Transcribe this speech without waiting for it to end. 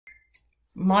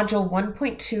Module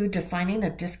 1.2, defining a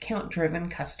discount-driven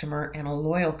customer and a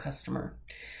loyal customer.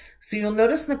 So you'll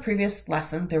notice in the previous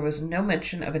lesson, there was no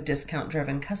mention of a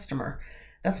discount-driven customer.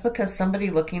 That's because somebody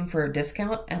looking for a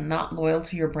discount and not loyal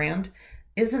to your brand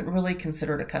isn't really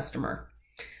considered a customer.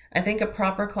 I think a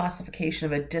proper classification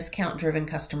of a discount-driven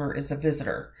customer is a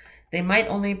visitor. They might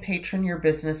only patron your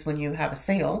business when you have a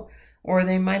sale, or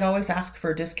they might always ask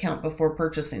for a discount before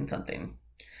purchasing something.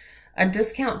 A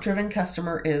discount-driven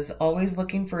customer is always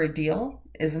looking for a deal,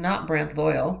 is not brand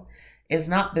loyal, is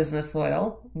not business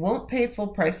loyal, won't pay full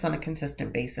price on a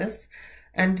consistent basis,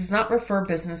 and does not refer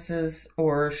businesses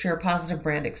or share positive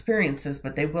brand experiences,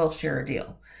 but they will share a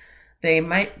deal. They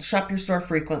might shop your store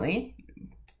frequently,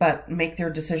 but make their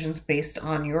decisions based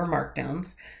on your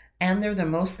markdowns, and they're the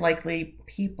most likely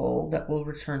people that will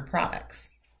return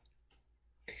products.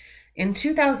 In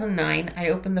 2009, I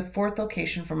opened the 4th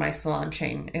location for my salon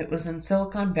chain. It was in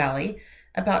Silicon Valley,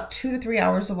 about 2 to 3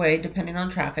 hours away, depending on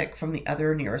traffic, from the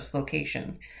other nearest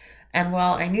location. And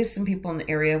while I knew some people in the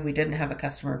area, we didn't have a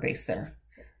customer base there.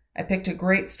 I picked a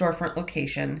great storefront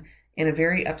location in a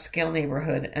very upscale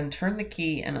neighborhood and turned the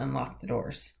key and unlocked the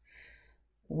doors.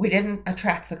 We didn't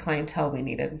attract the clientele we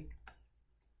needed.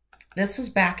 This was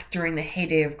back during the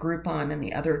heyday of Groupon and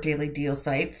the other daily deal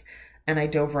sites, and I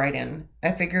dove right in.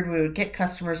 I figured we would get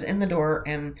customers in the door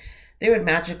and they would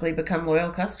magically become loyal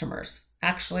customers.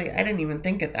 Actually, I didn't even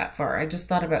think it that far. I just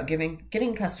thought about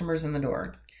getting customers in the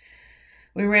door.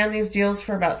 We ran these deals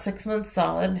for about 6 months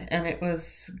solid, and it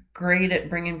was great at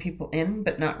bringing people in,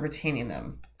 but not retaining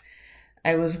them.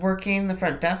 I was working the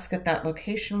front desk at that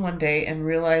location one day and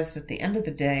realized at the end of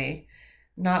the day,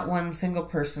 not one single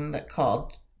person that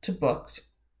called to book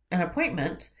an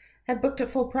appointment had booked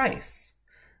at full price.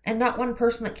 And not one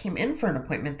person that came in for an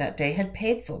appointment that day had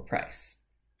paid full price.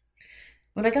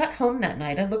 When I got home that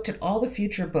night, I looked at all the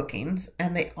future bookings,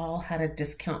 and they all had a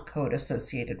discount code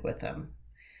associated with them.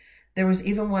 There was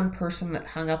even one person that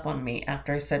hung up on me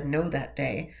after I said no that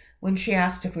day when she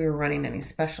asked if we were running any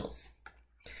specials.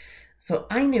 So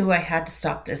I knew I had to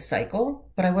stop this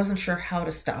cycle, but I wasn't sure how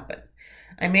to stop it.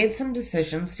 I made some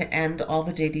decisions to end all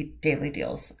the daily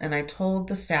deals, and I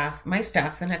told my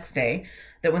staff the next day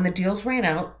that when the deals ran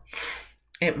out,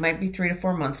 it might be 3 to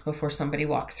 4 months before somebody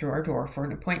walked through our door for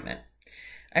an appointment.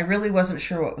 I really wasn't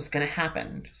sure what was going to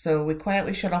happen, so we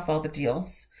quietly shut off all the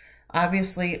deals,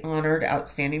 obviously honored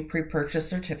outstanding pre-purchase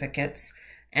certificates,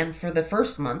 and for the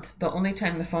first month, the only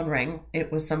time the phone rang,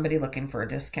 it was somebody looking for a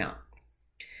discount.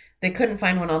 They couldn't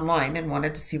find one online and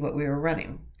wanted to see what we were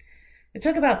running. It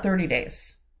took about 30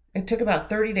 days. It took about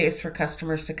 30 days for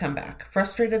customers to come back,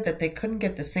 frustrated that they couldn't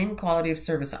get the same quality of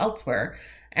service elsewhere,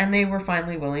 and they were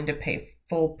finally willing to pay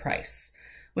full price.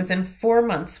 Within 4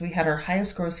 months, we had our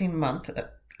highest grossing month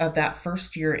of that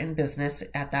first year in business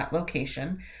at that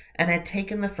location and had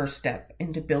taken the first step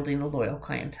into building a loyal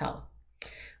clientele.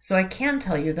 So I can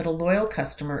tell you that a loyal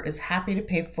customer is happy to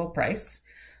pay full price,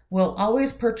 will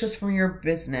always purchase from your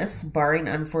business, barring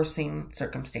unforeseen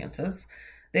circumstances.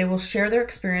 They will share their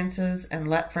experiences and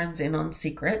let friends in on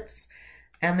secrets,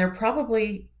 and they're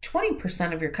probably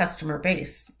 20% of your customer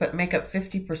base, but make up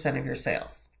 50% of your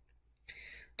sales.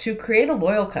 To create a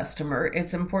loyal customer,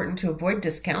 it's important to avoid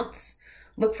discounts,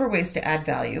 look for ways to add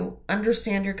value,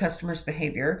 understand your customer's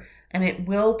behavior, and it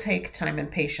will take time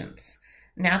and patience.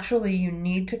 Naturally, you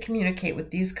need to communicate with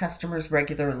these customers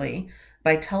regularly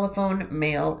by telephone,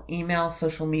 mail, email,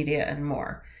 social media, and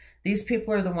more. These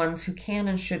people are the ones who can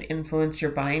and should influence your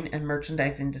buying and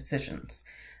merchandising decisions.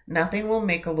 Nothing will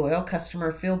make a loyal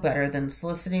customer feel better than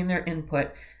soliciting their input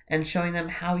and showing them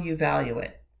how you value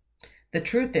it. The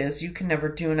truth is, you can never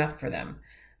do enough for them.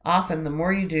 Often, the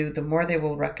more you do, the more they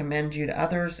will recommend you to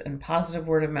others, and positive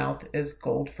word of mouth is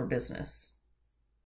gold for business.